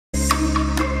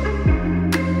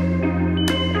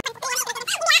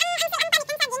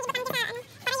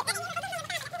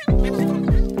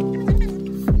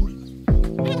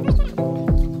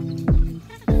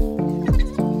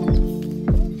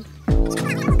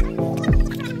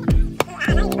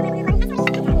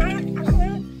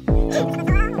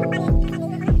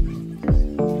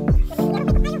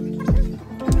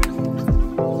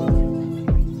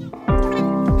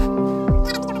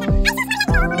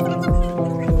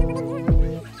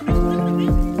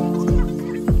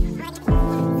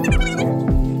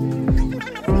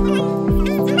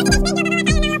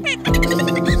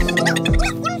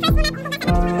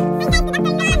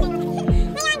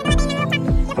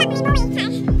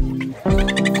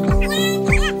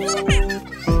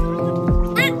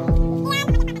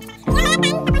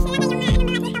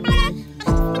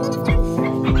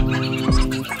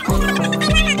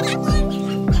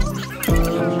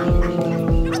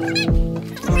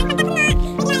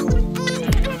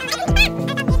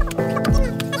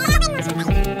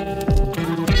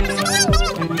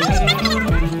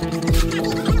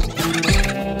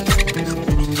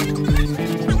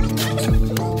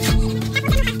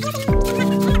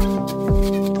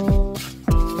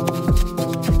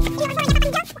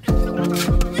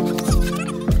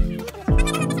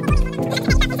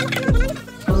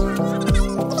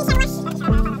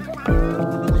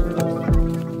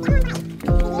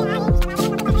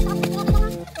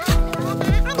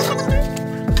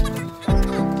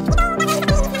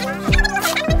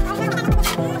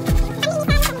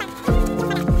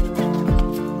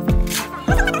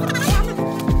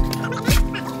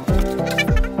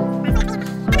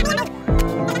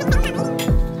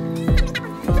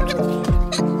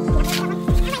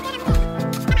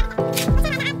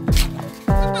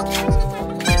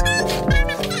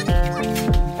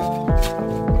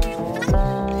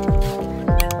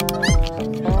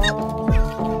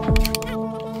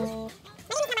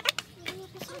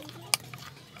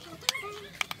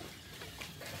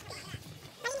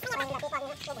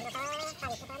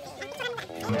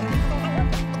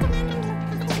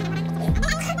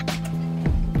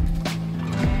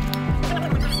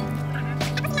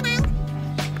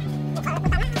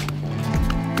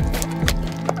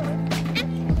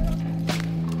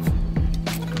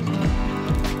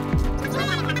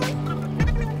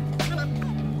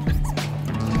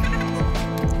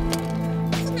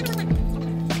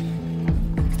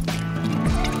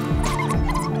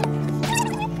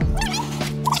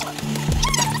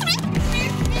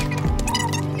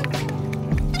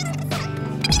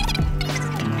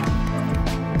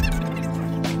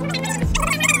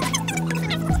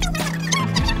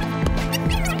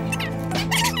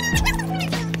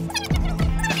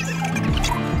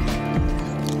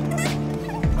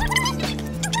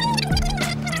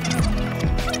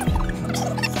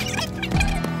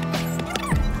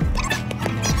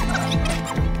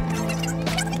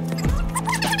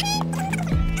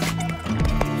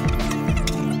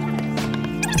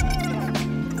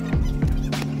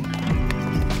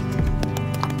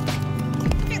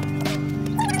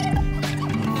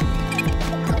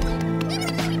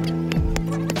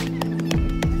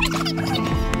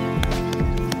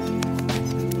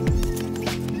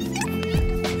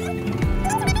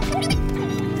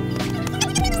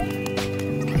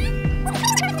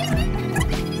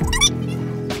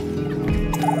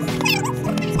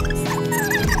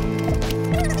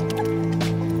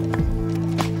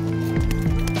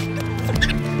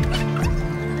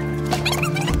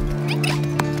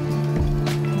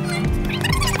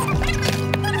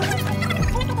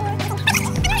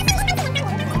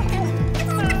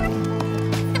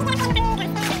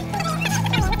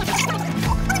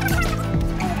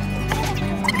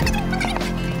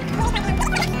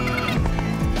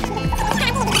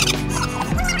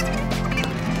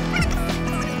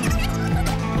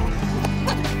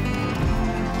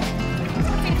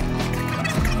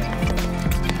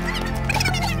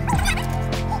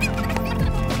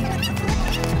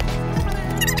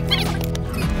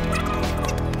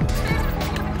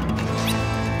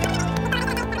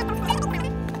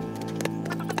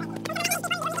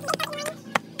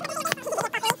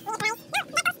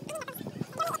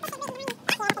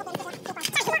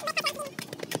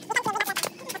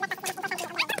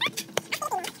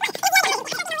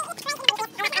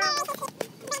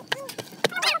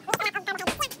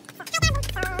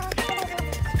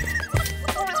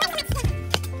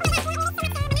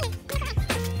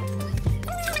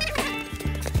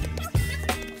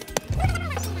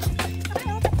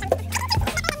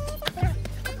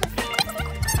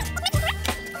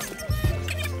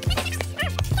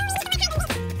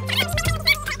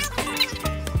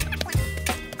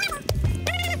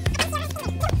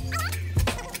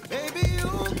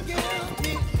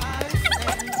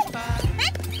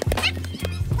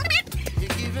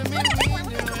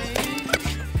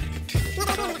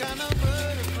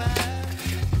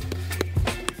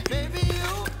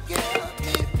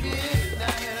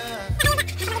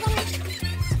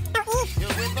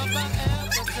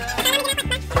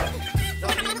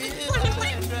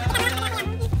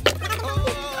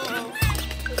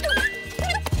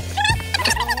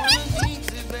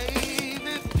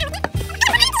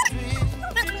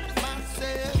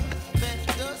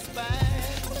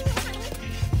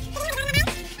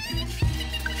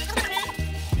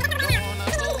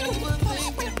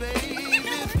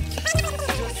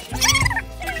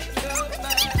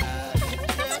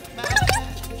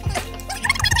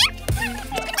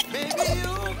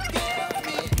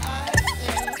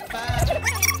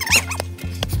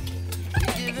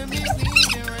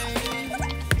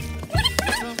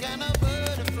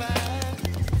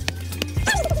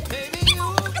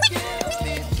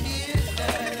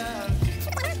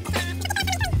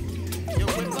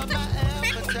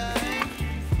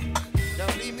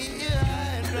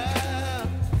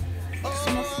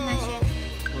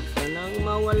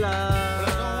mawala.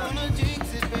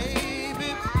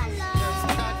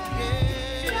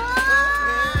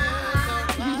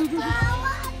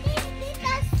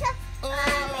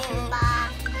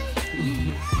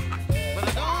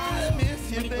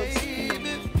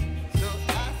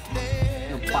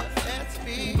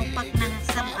 Linupak ng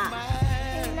sarap.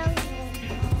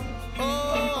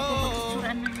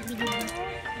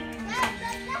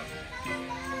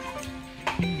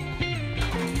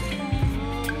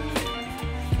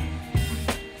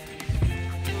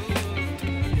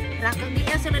 Rakang di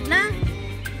ka sunod na.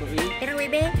 Pero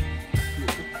webe.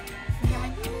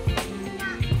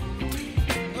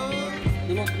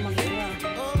 Di mo mag-iwa.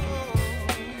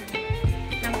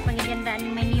 Nang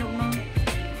pangigandaan may niyog mo.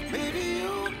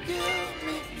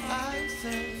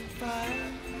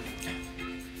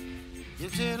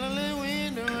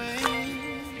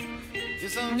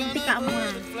 Nanti ka mo nga.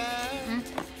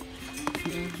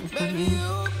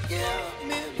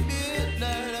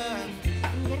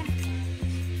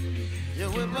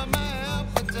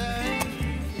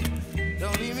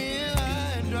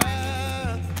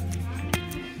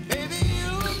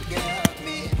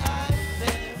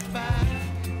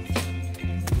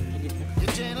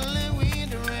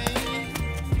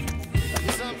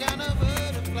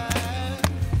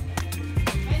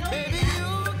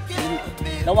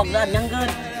 Lawag na, nyanggan.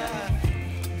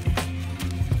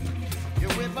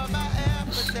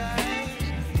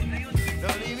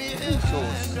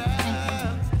 Sos.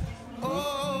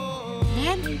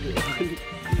 Nen?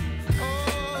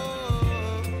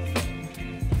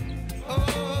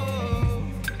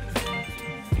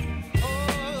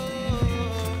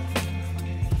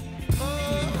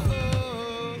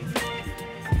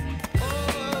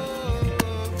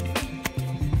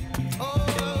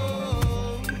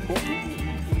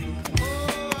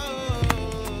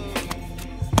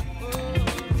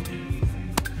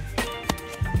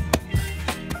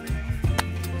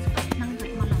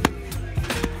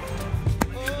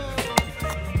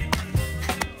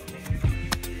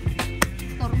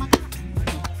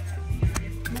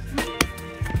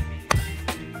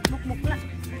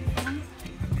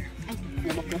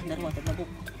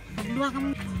 Dua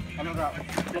kamu. Ano ka?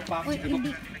 Lupak. Uy,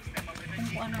 hindi.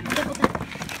 Kung ano. Puta.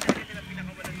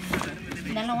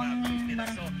 Dalawang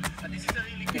barang.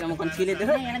 Hindi ka magkonsilid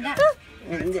ha? Ay, alaga.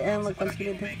 Hindi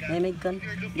magkonsilid ha? May kan.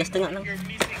 Just tengah lang.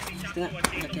 Just tengah.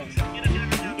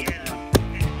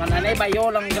 Mananay bayo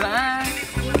lang gala.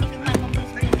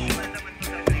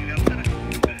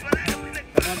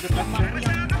 Hindi ko man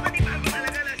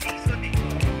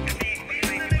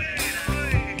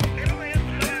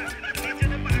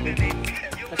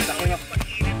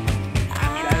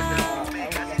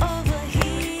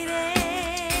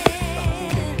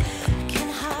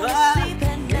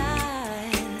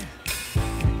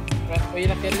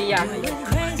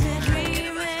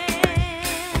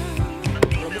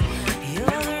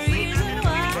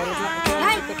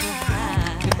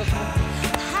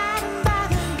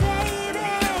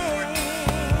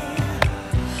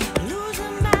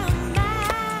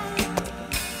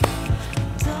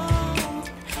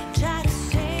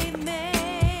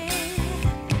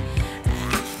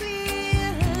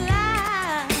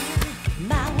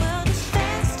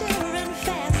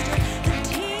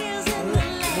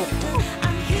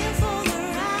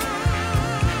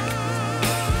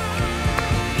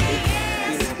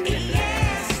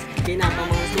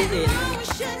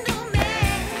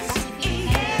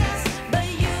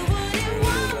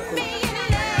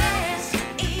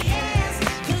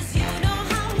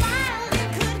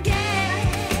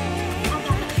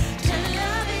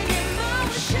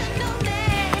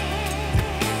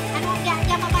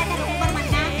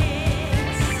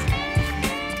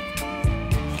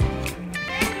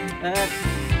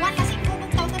Wan kasi kubog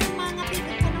taon na ng mga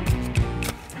pipit ko no.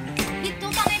 Dito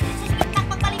ka na yung suspect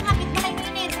pagpaling-hapit balay mo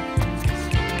init.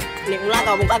 Ni mula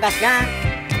ka mong kagas nga.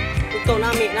 Ito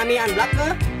nami unblock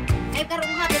ka. Ay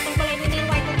karong hapit ang balay mo init.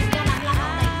 Why kung siya na lang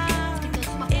ako tayo. Dito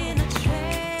sumakot.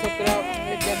 So pero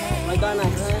may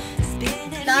ganas ha.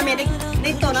 Dami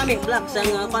dito nami block sa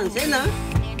pansin ha.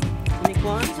 Ni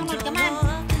kwan. Sungod ka man.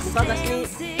 Bukagas ni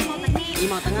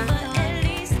Imaw tanga.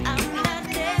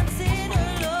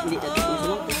 Hindi ka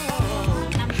tusulong.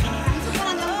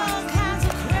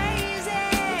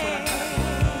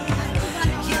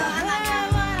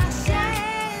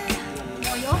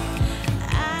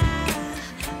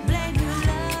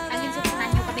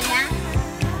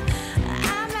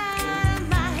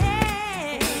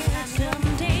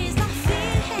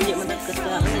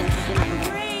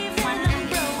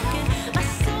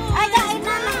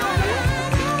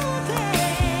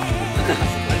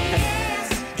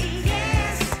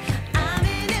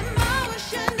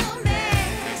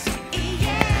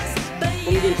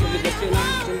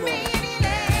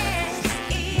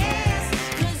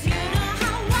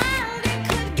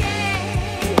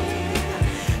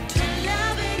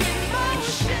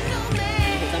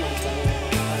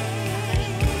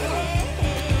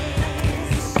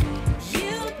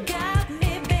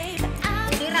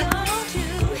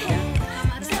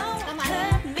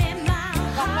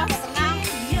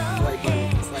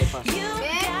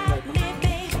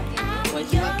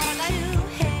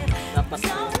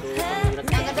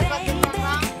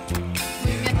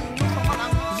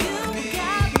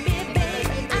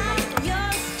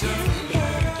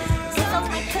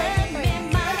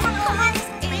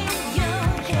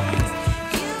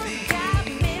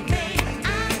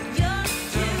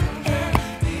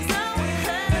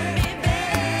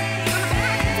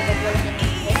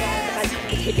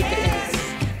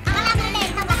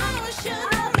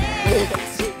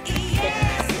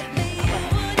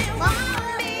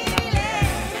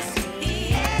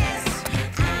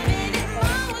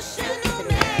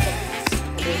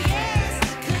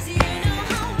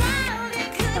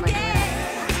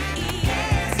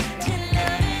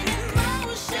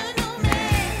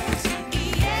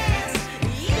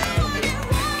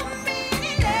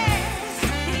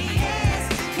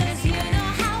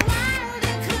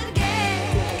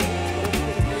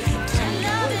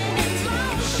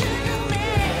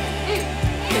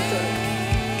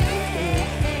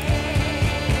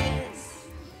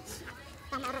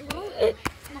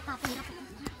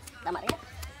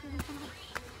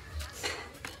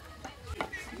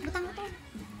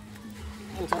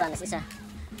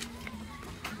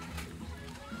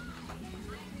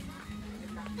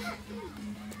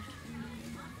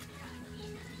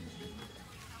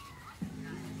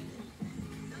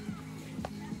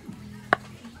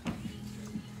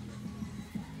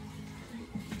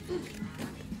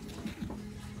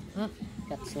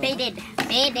 Faded.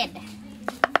 Faded.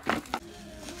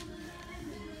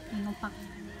 Linupak.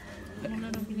 Mula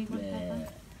nang pinikot ka pa.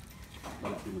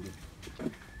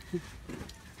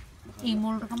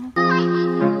 Imol ka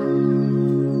mo.